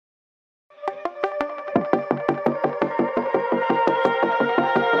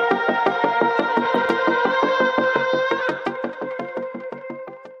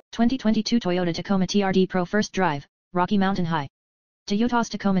2022 Toyota Tacoma TRD Pro First Drive, Rocky Mountain High. Toyota's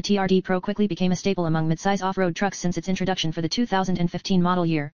Tacoma TRD Pro quickly became a staple among midsize off-road trucks since its introduction for the 2015 model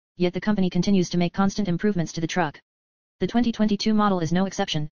year, yet the company continues to make constant improvements to the truck. The 2022 model is no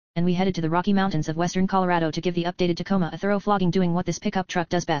exception, and we headed to the Rocky Mountains of western Colorado to give the updated Tacoma a thorough flogging, doing what this pickup truck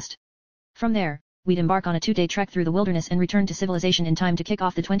does best. From there, we'd embark on a 2-day trek through the wilderness and return to civilization in time to kick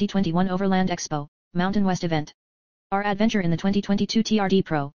off the 2021 Overland Expo, Mountain West event. Our adventure in the 2022 TRD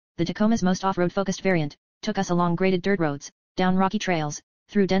Pro, the Tacoma's most off-road focused variant, took us along graded dirt roads, down rocky trails,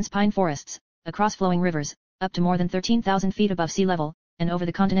 through dense pine forests, across flowing rivers, up to more than 13,000 feet above sea level, and over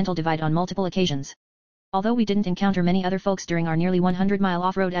the Continental Divide on multiple occasions. Although we didn't encounter many other folks during our nearly 100-mile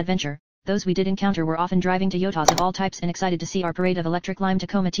off-road adventure, those we did encounter were often driving Toyotas of all types and excited to see our parade of electric lime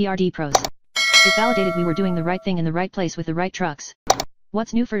Tacoma TRD Pros. It validated we were doing the right thing in the right place with the right trucks.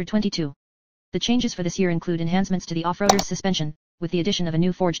 What's new for 22? The changes for this year include enhancements to the off-roader's suspension, with the addition of a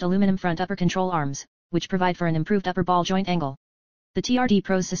new forged aluminum front upper control arms, which provide for an improved upper ball joint angle. The TRD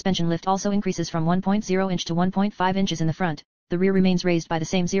Pro's suspension lift also increases from 1.0 inch to 1.5 inches in the front, the rear remains raised by the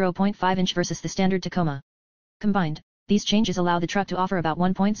same 0.5 inch versus the standard Tacoma. Combined, these changes allow the truck to offer about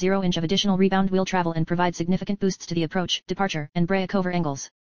 1.0 inch of additional rebound wheel travel and provide significant boosts to the approach, departure, and brake over angles.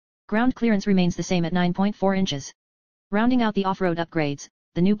 Ground clearance remains the same at 9.4 inches. Rounding out the off-road upgrades,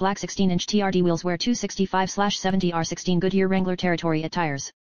 the new black 16-inch TRD wheels wear 265/70 R16 Goodyear Wrangler Territory at tires.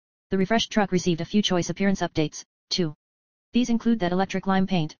 The refreshed truck received a few choice appearance updates, too. These include that electric lime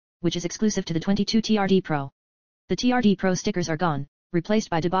paint, which is exclusive to the 22 TRD Pro. The TRD Pro stickers are gone, replaced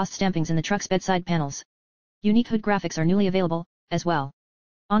by debossed stampings in the truck's bedside panels. Unique hood graphics are newly available, as well.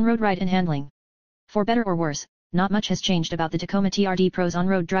 On-road ride and handling. For better or worse, not much has changed about the Tacoma TRD Pro's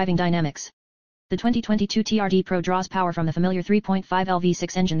on-road driving dynamics. The 2022 TRD Pro draws power from the familiar 3.5L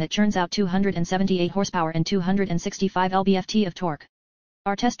V6 engine that churns out 278 horsepower and 265 lb-ft of torque.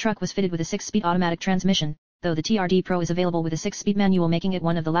 Our test truck was fitted with a 6-speed automatic transmission, though the TRD Pro is available with a 6-speed manual, making it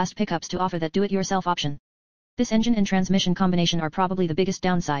one of the last pickups to offer that do-it-yourself option. This engine and transmission combination are probably the biggest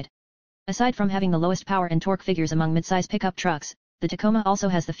downside. Aside from having the lowest power and torque figures among midsize pickup trucks, the Tacoma also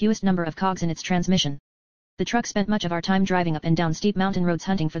has the fewest number of cogs in its transmission. The truck spent much of our time driving up and down steep mountain roads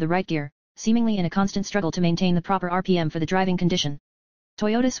hunting for the right gear, seemingly in a constant struggle to maintain the proper RPM for the driving condition.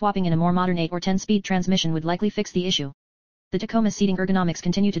 Toyota swapping in a more modern 8 or 10-speed transmission would likely fix the issue. The Tacoma's seating ergonomics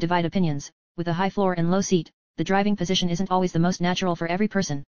continue to divide opinions. With a high floor and low seat, the driving position isn't always the most natural for every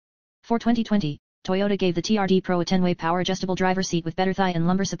person. For 2020, Toyota gave the TRD Pro a 10-way power-adjustable driver seat with better thigh and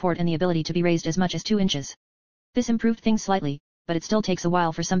lumbar support and the ability to be raised as much as 2 inches. This improved things slightly, but it still takes a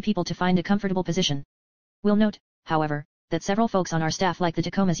while for some people to find a comfortable position. We'll note, however, that several folks on our staff like the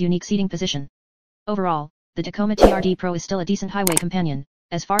Tacoma's unique seating position. Overall, the Tacoma TRD Pro is still a decent highway companion,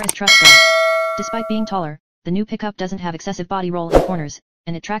 as far as trucks go. Despite being taller, the new pickup doesn't have excessive body roll in corners,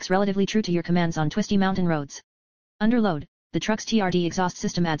 and it tracks relatively true to your commands on twisty mountain roads. Under load, the truck's TRD exhaust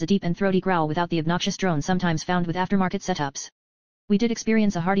system adds a deep and throaty growl without the obnoxious drone sometimes found with aftermarket setups. We did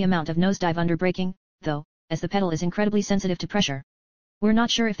experience a hearty amount of nosedive under braking, though, as the pedal is incredibly sensitive to pressure. We're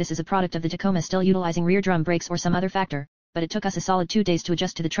not sure if this is a product of the Tacoma still utilizing rear drum brakes or some other factor, but it took us a solid 2 days to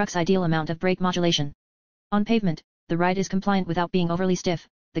adjust to the truck's ideal amount of brake modulation. On pavement, the ride is compliant without being overly stiff,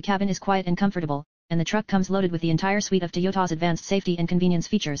 the cabin is quiet and comfortable, and the truck comes loaded with the entire suite of Toyota's advanced safety and convenience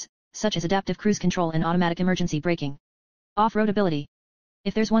features, such as adaptive cruise control and automatic emergency braking. Off-road ability.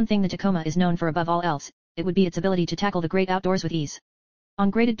 If there's one thing the Tacoma is known for above all else, it would be its ability to tackle the great outdoors with ease. On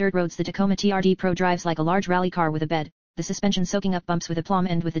graded dirt roads, the Tacoma TRD Pro drives like a large rally car with a bed, the suspension soaking up bumps with aplomb,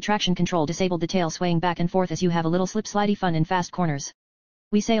 and with the traction control disabled, the tail swaying back and forth as you have a little slip-slidey fun in fast corners.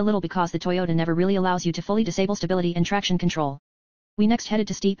 We say a little because the Toyota never really allows you to fully disable stability and traction control. We next headed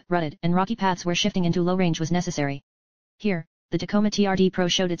to steep, rutted, and rocky paths where shifting into low range was necessary. Here, the Tacoma TRD Pro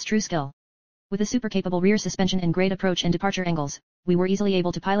showed its true skill. With a super capable rear suspension and great approach and departure angles, we were easily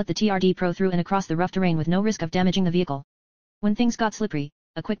able to pilot the TRD Pro through and across the rough terrain with no risk of damaging the vehicle. When things got slippery,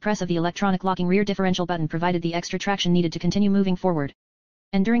 a quick press of the electronic locking rear differential button provided the extra traction needed to continue moving forward.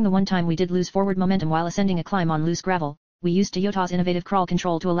 And during the one time we did lose forward momentum while ascending a climb on loose gravel, we used Toyota's innovative crawl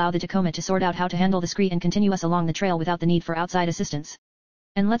control to allow the Tacoma to sort out how to handle the scree and continue us along the trail without the need for outside assistance.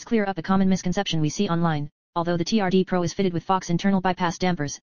 And let's clear up a common misconception we see online. Although the TRD Pro is fitted with Fox internal bypass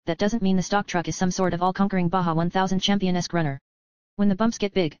dampers, that doesn't mean the stock truck is some sort of all-conquering Baja 1000 champion-esque runner. When the bumps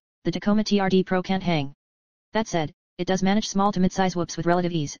get big, the Tacoma TRD Pro can't hang. That said, it does manage small to mid-size whoops with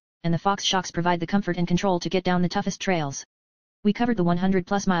relative ease, and the Fox shocks provide the comfort and control to get down the toughest trails. We covered the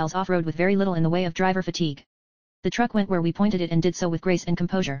 100+ miles off-road with very little in the way of driver fatigue. The truck went where we pointed it and did so with grace and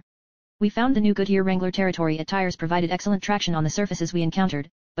composure. We found the new Goodyear Wrangler Territory at tires provided excellent traction on the surfaces we encountered,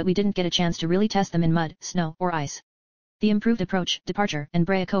 but we didn't get a chance to really test them in mud, snow, or ice. The improved approach, departure, and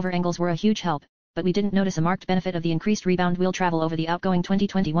brake over angles were a huge help, but we didn't notice a marked benefit of the increased rebound wheel travel over the outgoing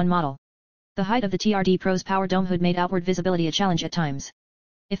 2021 model. The height of the TRD Pro's power dome hood made outward visibility a challenge at times.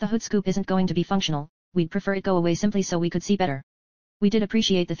 If the hood scoop isn't going to be functional, we'd prefer it go away simply so we could see better. We did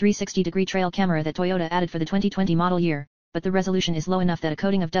appreciate the 360-degree trail camera that Toyota added for the 2020 model year, but the resolution is low enough that a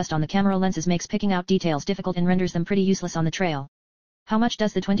coating of dust on the camera lenses makes picking out details difficult and renders them pretty useless on the trail. How much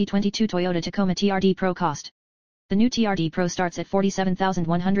does the 2022 Toyota Tacoma TRD Pro cost? The new TRD Pro starts at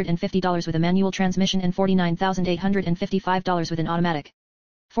 $47,150 with a manual transmission and $49,855 with an automatic.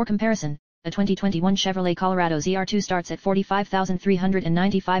 For comparison, a 2021 Chevrolet Colorado ZR2 starts at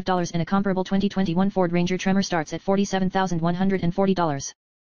 $45,395 and a comparable 2021 Ford Ranger Tremor starts at $47,140.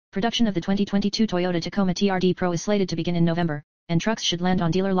 Production of the 2022 Toyota Tacoma TRD Pro is slated to begin in November, and trucks should land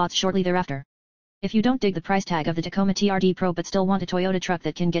on dealer lots shortly thereafter. If you don't dig the price tag of the Tacoma TRD Pro but still want a Toyota truck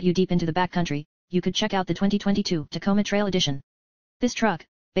that can get you deep into the backcountry, you could check out the 2022 Tacoma Trail Edition. This truck,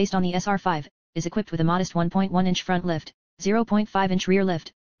 based on the SR5, is equipped with a modest 1.1-inch front lift, 0.5-inch rear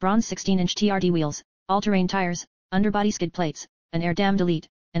lift, bronze 16-inch TRD wheels, all-terrain tires, underbody skid plates, an air-dam delete,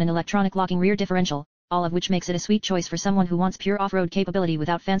 and an electronic locking rear differential, all of which makes it a sweet choice for someone who wants pure off-road capability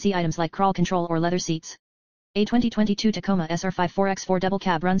without fancy items like crawl control or leather seats. A 2022 Tacoma SR5 4x4 double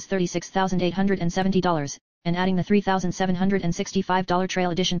cab runs $36,870, and adding the $3,765 Trail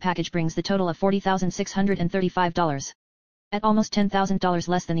Edition package brings the total of $40,635. At almost $10,000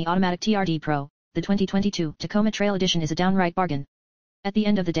 less than the automatic TRD Pro, the 2022 Tacoma Trail Edition is a downright bargain. At the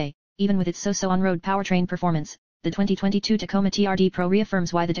end of the day, even with its so-so on-road powertrain performance, the 2022 Tacoma TRD Pro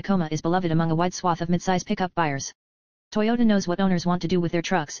reaffirms why the Tacoma is beloved among a wide swath of midsize pickup buyers. Toyota knows what owners want to do with their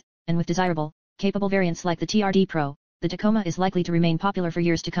trucks, and with desirable, capable variants like the TRD Pro, the Tacoma is likely to remain popular for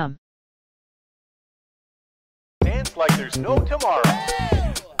years to come. Dance like there's no tomorrow.